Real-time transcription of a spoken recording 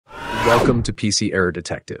Welcome to PC Error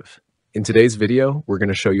Detective. In today's video, we're going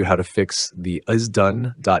to show you how to fix the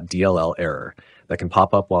Isdone.Dll error that can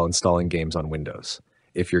pop up while installing games on Windows.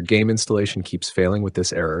 If your game installation keeps failing with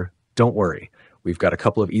this error, don't worry. We've got a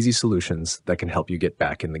couple of easy solutions that can help you get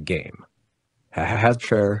back in the game.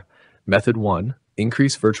 Share. Method 1,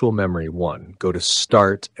 increase virtual memory 1. Go to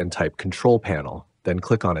Start and type Control Panel, then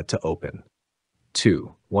click on it to open.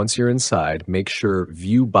 2. Once you're inside, make sure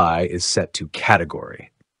View By is set to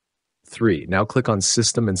Category. 3. Now click on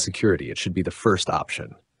System and Security. It should be the first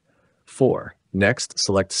option. 4. Next,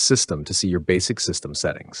 select System to see your basic system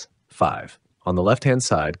settings. 5. On the left-hand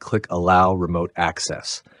side, click Allow Remote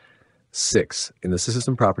Access. 6. In the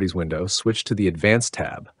System Properties window, switch to the Advanced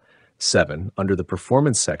tab. 7. Under the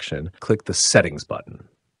Performance section, click the Settings button.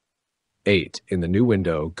 8. In the new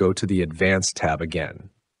window, go to the Advanced tab again.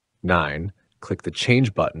 9. Click the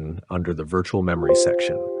Change button under the Virtual Memory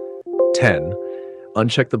section. 10.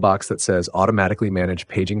 Uncheck the box that says Automatically Manage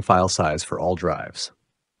Paging File Size for all drives.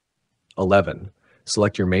 11.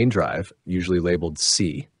 Select your main drive, usually labeled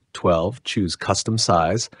C. 12. Choose Custom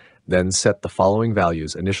Size, then set the following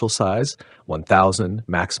values: initial size 1000,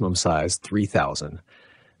 maximum size 3000.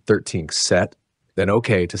 13. Set, then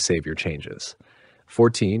OK to save your changes.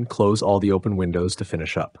 14. Close all the open windows to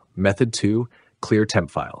finish up. Method 2. Clear temp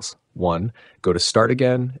files. 1. Go to Start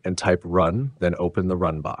again and type Run, then open the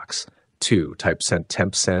Run box. 2. Type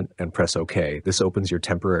temp sent and press OK. This opens your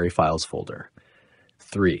temporary files folder.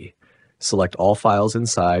 3. Select all files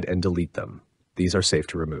inside and delete them. These are safe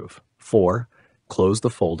to remove. 4. Close the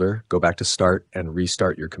folder, go back to Start, and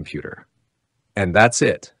restart your computer. And that's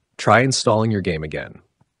it. Try installing your game again.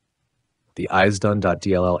 The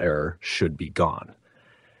Isdone.Dll error should be gone.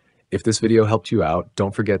 If this video helped you out,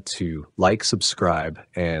 don't forget to like, subscribe,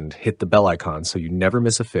 and hit the bell icon so you never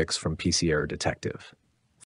miss a fix from PC Error Detective.